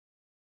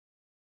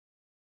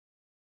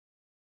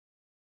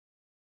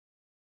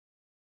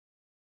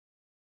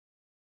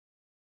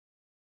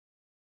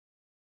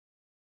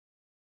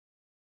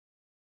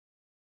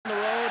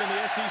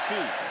SEC.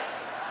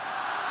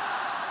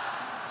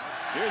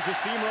 Here's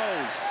Asim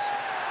Rose.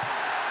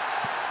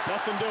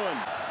 Nothing doing.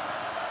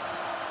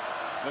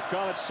 They'll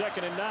call it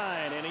 2nd and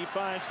 9, and he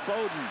finds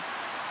Bowden.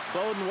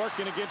 Bowden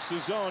working against the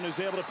zone is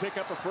able to pick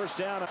up a first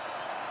down.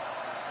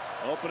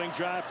 Opening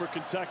drive for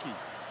Kentucky.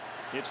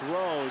 It's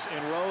Rose,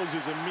 and Rose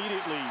is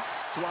immediately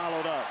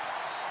swallowed up.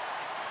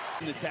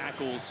 The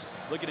tackles,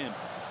 look at him.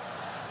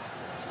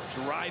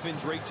 Driving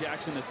Drake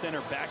Jackson, the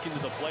center, back into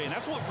the play, and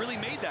that's what really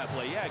made that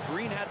play. Yeah,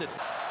 Green had the...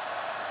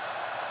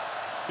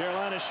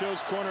 Carolina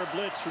shows corner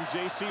blitz from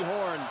J.C.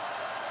 Horn.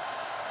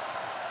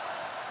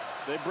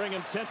 They bring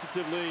him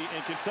tentatively,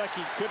 and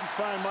Kentucky couldn't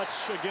find much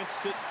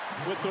against it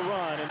with the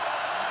run. And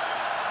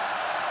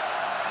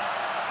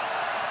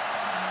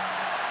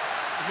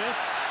Smith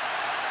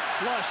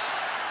flushed,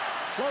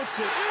 floats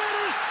it,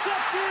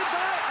 intercepted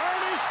by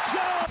Ernest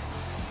Jones.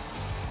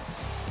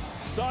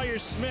 Sawyer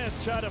Smith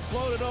tried to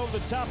float it over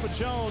the top of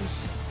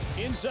Jones,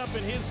 ends up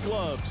in his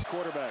gloves.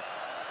 Quarterback,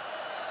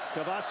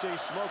 Kavase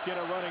Smoke in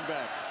a running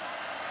back.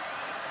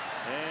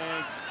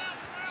 And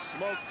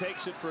Smoke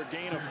takes it for a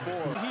gain of 4.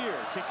 Here,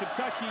 can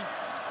Kentucky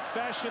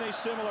fashion a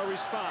similar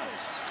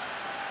response?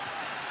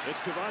 It's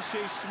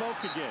Kavase Smoke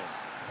again.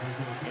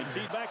 And T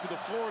back to the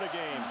Florida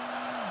game.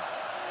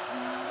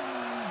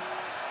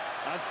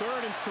 On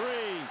 3rd and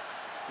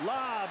 3,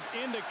 lob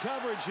into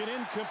coverage and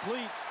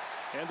incomplete.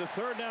 And the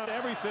third down,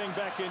 everything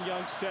back in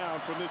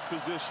Youngstown from this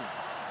position.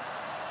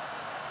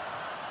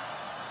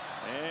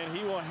 And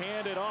he will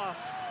hand it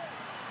off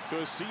to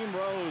Asim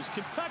Rose.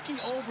 Kentucky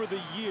over the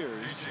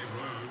years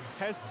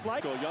has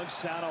slightly.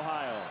 Youngstown,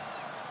 Ohio.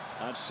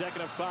 On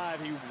 2nd and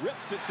 5, he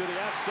rips it to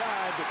the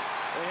outside, but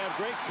they have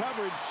great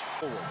coverage.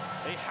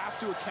 They have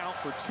to account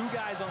for 2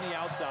 guys on the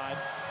outside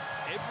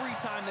every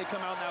time they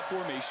come out in that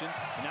formation,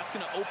 and that's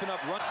going to open up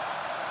run.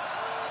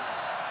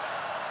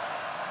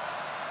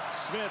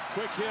 Smith,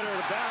 quick hitter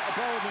to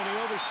Bowden, he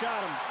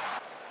overshot him.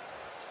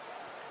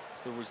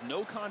 There was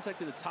no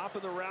contact at the top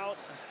of the route.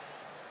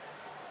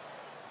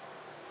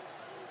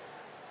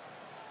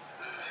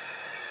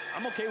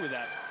 I'm okay with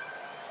that.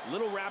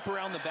 Little wrap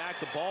around the back.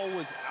 The ball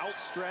was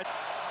outstretched.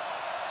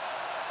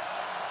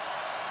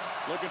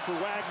 Looking for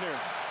Wagner.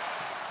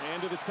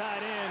 And to the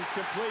tight end,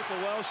 complete,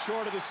 but well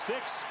short of the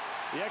sticks.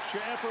 The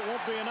extra effort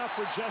won't be enough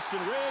for Justin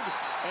Rigg,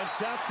 and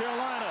South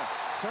Carolina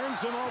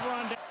turns him over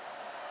on down.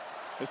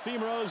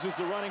 Asim Rose is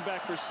the running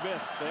back for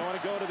Smith. They want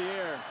to go to the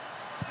air.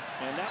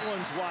 And that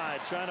one's wide,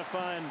 trying to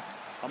find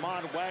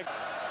Ahmad Wagner.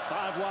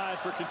 5 wide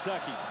for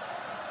Kentucky.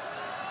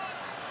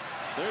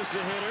 There's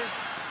the hitter.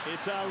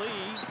 It's Ali.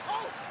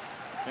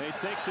 And he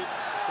takes it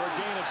for a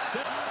gain of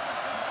 6.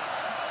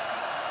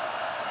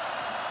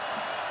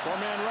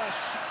 4-man rush.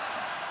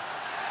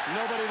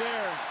 Nobody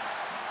there.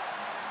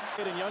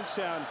 In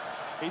Youngstown,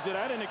 he said,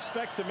 I didn't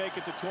expect to make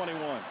it to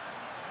 21.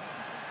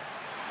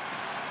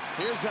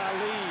 Here's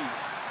Ali,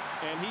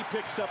 and he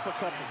picks up a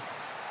couple.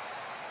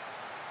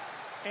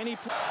 And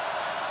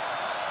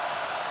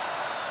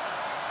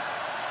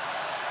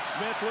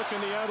Smith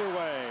looking the other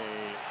way,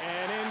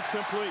 and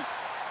incomplete.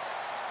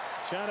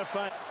 Trying to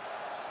find,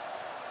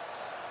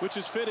 which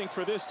is fitting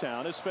for this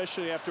town,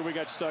 especially after we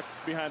got stuck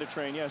behind a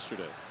train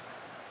yesterday.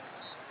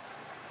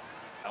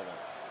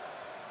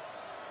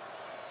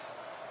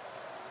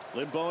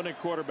 Lynn Bowden,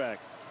 quarterback.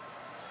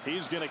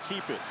 He's going to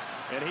keep it,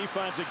 and he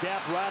finds a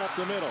gap right up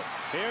the middle.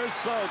 Here's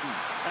Bowden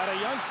out of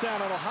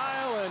Youngstown in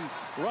Ohio and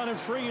running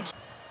free.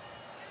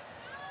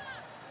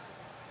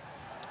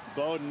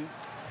 Bowden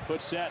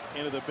puts that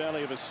into the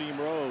belly of Asim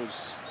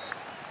Rose.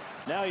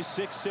 Now he's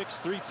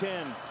 6'6",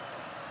 310.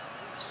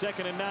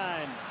 2nd and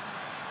 9.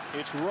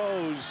 It's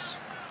Rose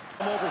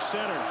over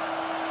center.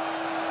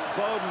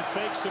 Bowden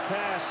fakes a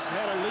pass,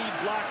 had a lead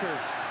blocker,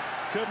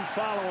 couldn't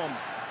follow him.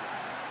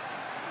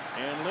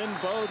 And Lynn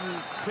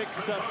Bowden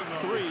picks up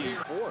 3.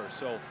 4,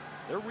 so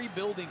they're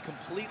rebuilding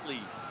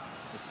completely,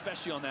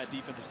 especially on that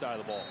defensive side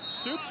of the ball.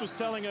 Stoops was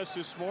telling us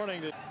this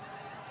morning that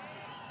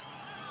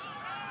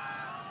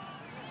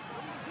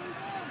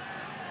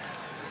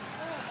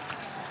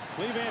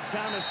Cleveland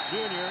Thomas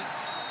Jr.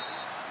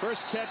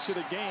 first catch of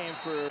the game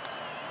for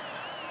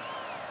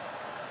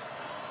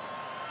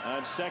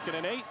on 2nd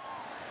and 8.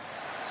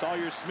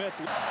 Sawyer Smith.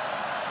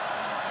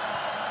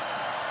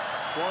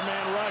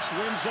 4-man rush,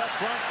 wins up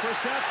front for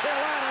South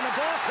Carolina, and the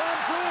ball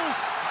comes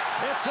loose.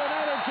 It's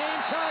another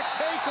Gamecock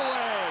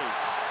takeaway.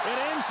 It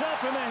ends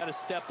up in the... Got to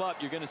step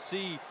up. You're going to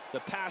see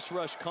the pass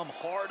rush come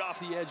hard off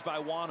the edge by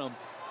Wanham.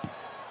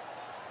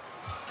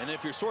 And then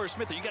if you're Sawyer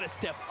Smith, you got to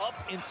step up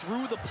and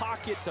through the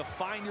pocket to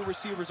find your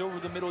receivers over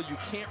the middle. You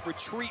can't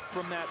retreat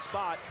from that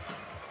spot.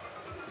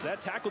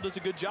 That tackle does a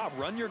good job.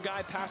 Run your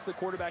guy past the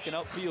quarterback and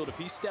upfield. If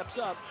he steps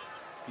up,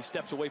 he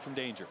steps away from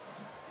danger.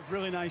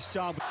 Really nice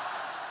job.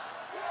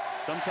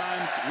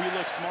 Sometimes we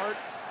look smart,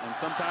 and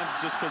sometimes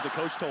just because the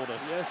coach told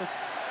us. Yes.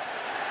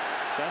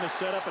 Trying to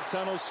set up a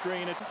tunnel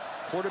screen. It's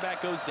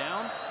quarterback goes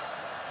down.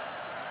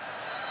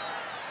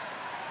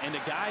 And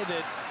a guy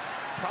that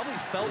probably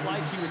felt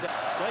like he was...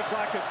 Play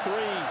clock at 3.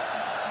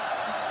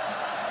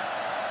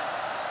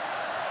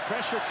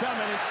 Pressure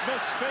coming in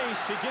Smith's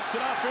face. He gets it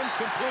off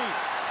incomplete.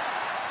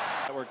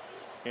 Network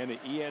and the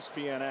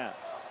ESPN app.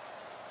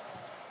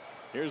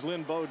 Here's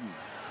Lynn Bowden.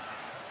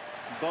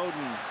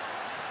 Bowden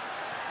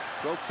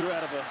broke through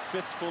out of a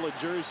fistful of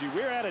jersey.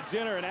 We're at a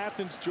dinner in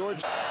Athens,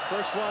 Georgia.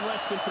 First one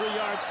less than 3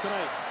 yards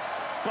tonight.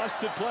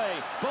 Busted play.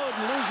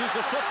 Bowden loses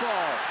the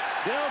football.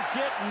 They'll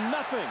get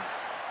nothing.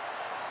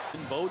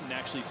 Bowden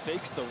actually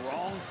fakes the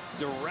wrong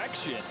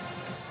direction.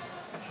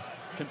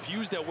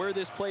 Confused at where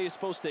this play is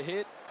supposed to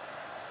hit.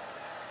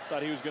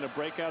 Thought he was going to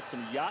break out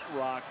some yacht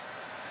rock.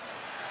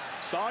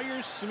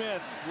 Sawyer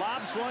Smith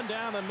lobs one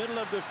down the middle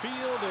of the field,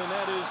 and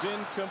that is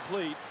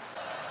incomplete.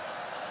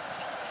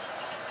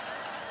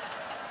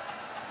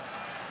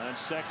 On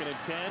 2nd and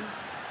 10,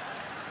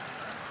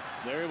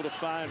 they're able to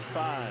find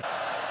 5.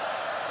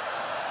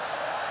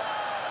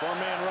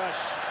 4-man rush.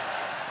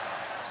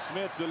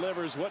 Smith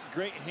delivers. What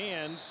great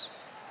hands.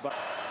 But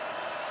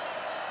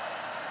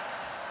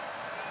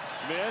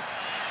Smith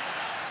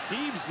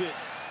heaves it.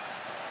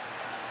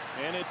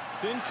 And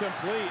it's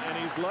incomplete, and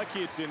he's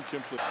lucky it's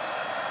incomplete.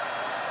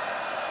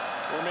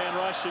 4-man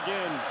rush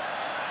again.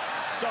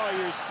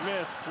 Sawyer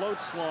Smith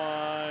floats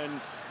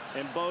one,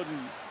 and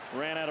Bowden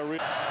ran out of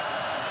reach.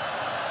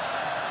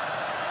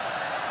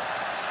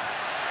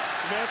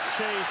 Smith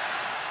chase.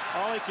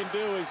 All he can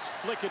do is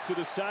flick it to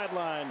the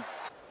sideline.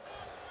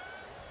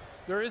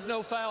 There is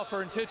no foul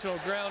for intentional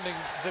grounding.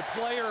 The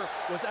player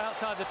was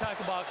outside the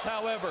tackle box.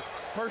 However,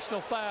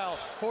 personal foul,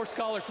 horse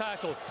collar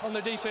tackle on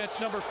the defense,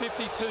 number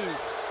 52.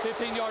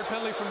 15-yard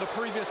penalty from the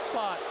previous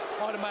spot.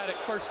 Automatic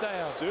first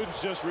down.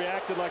 Students just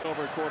reacted like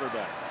over a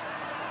quarterback.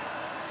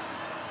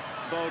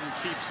 Bowden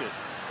keeps it.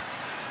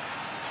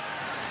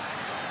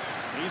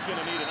 He's going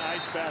to need an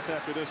ice bath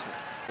after this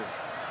one.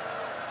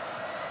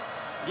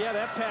 Yeah,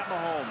 that Pat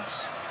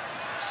Mahomes.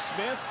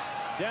 Smith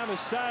down the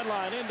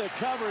sideline into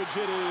coverage.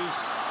 It is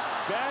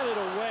batted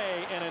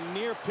away, and a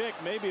near pick,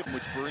 maybe.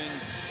 Which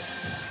brings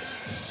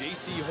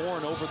J.C.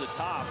 Horn over the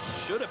top.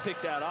 Should have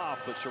picked that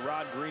off, but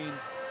Sherrod Greene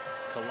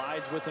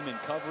collides with him in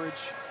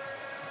coverage.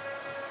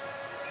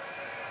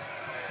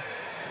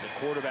 As a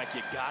quarterback,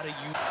 you gotta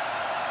use.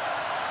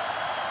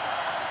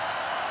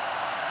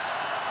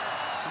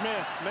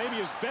 Smith, maybe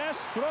his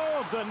best throw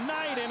of the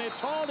night, and it's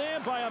hauled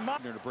in by a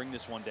to bring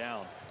this one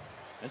down.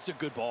 This is a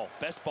good ball.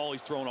 Best ball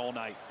he's thrown all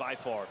night, by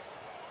far.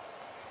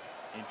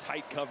 In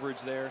tight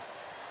coverage there.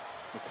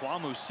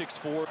 McQuamu's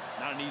 6'4",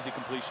 not an easy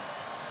completion.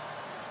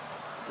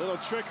 Little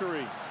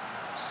trickery.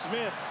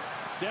 Smith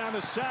down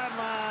the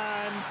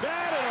sideline,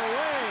 batted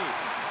away.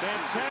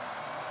 Fantastic.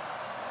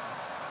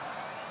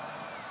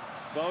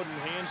 Bowden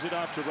hands it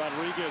off to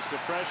Rodriguez, the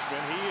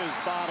freshman. He is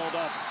bottled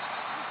up.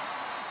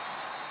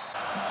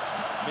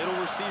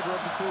 Middle receiver of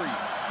the 3.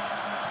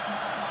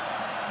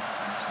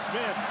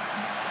 Smith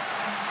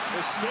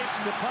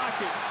escapes the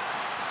pocket.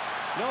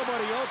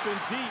 Nobody open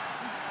deep.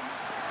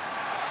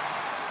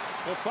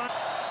 He'll find.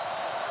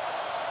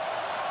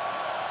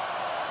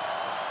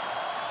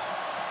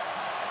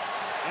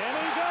 And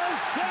he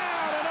goes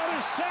down.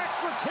 Another sack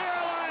for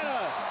Carolina.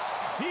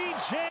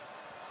 DJ.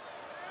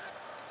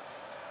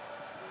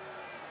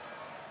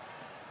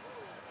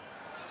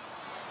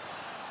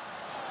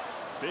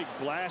 Big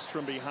blast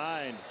from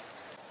behind.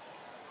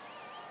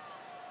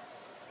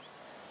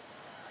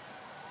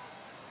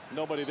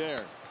 Nobody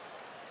there.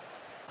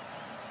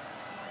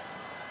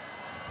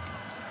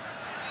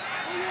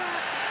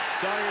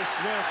 Sawyer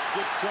Smith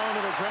gets thrown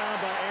to the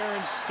ground by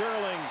Aaron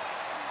Sterling.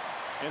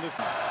 And the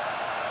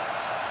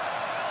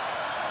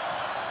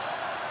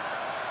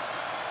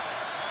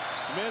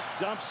Smith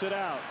dumps it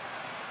out.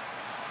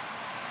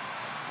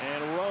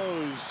 And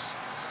Rose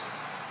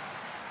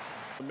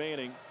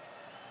remaining.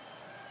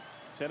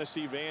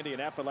 Tennessee, Vandy,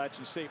 and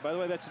Appalachian State. By the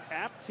way, that's an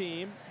App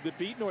team that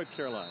beat North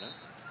Carolina.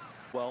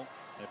 Well,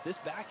 if this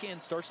back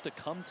end starts to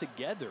come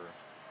together,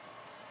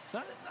 it's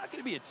not going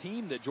to be a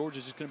team that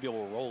Georgia's just going to be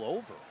able to roll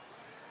over.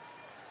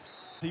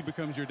 He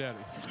becomes your daddy.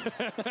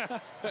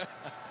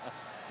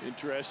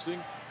 Interesting.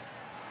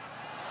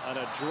 On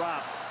a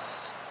drop.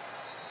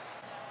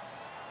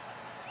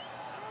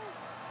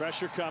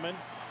 Pressure coming.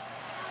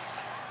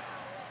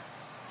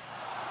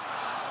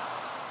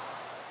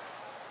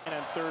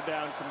 And 3rd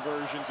down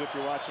conversions if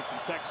you're watching from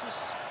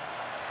Texas.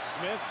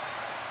 Smith.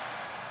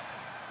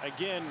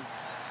 Again,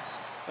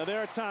 now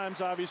there are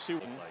times, obviously.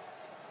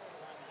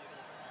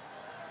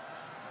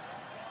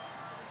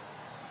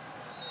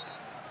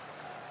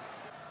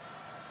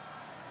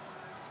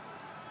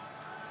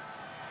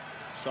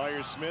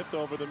 Sawyer Smith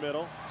over the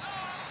middle.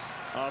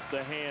 Off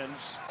the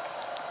hands.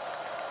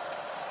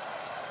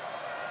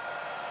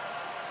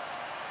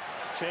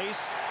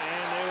 Chase,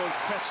 and they will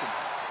catch him.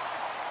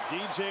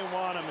 DJ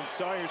Wonnum and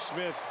Sawyer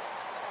Smith.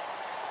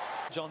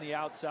 On the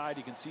outside,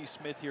 you can see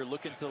Smith here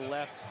looking to the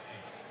left.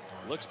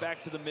 Looks back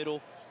to the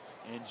middle,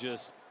 and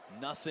just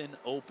nothing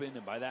open.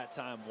 And by that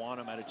time,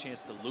 Wonnum had a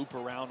chance to loop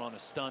around on a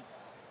stunt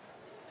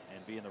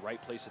and be in the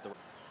right place at the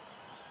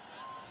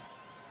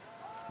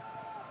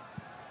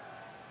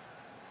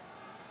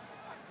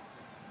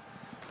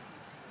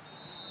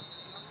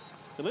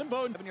Lynn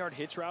Bowden. 7-yard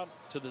hitch route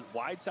to the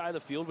wide side of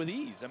the field with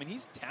ease. I mean,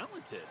 he's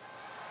talented.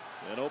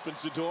 That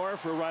opens the door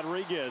for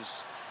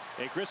Rodriguez.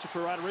 And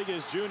Christopher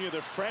Rodriguez Jr.,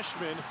 the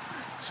freshman,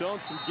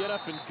 showing some get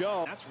up and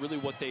go. That's really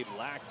what they've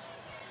lacked.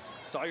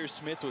 Sawyer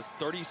Smith was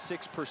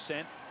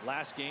 36%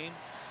 last game,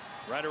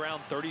 right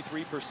around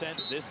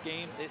 33% this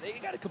game. They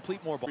got to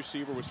complete more balls.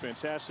 Receiver was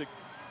fantastic.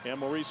 And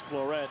Maurice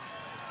Clarett,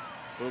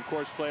 who of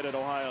course played at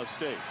Ohio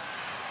State.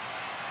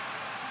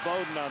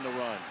 Bowden on the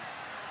run.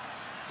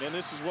 And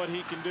this is what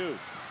he can do.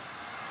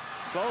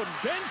 Bowden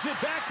bends it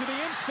back to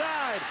the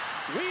inside,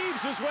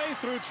 weaves his way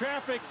through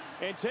traffic,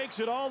 and takes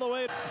it all the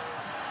way.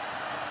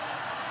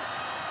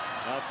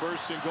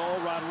 First and goal,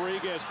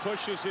 Rodriguez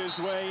pushes his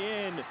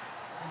way in.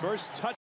 First touch.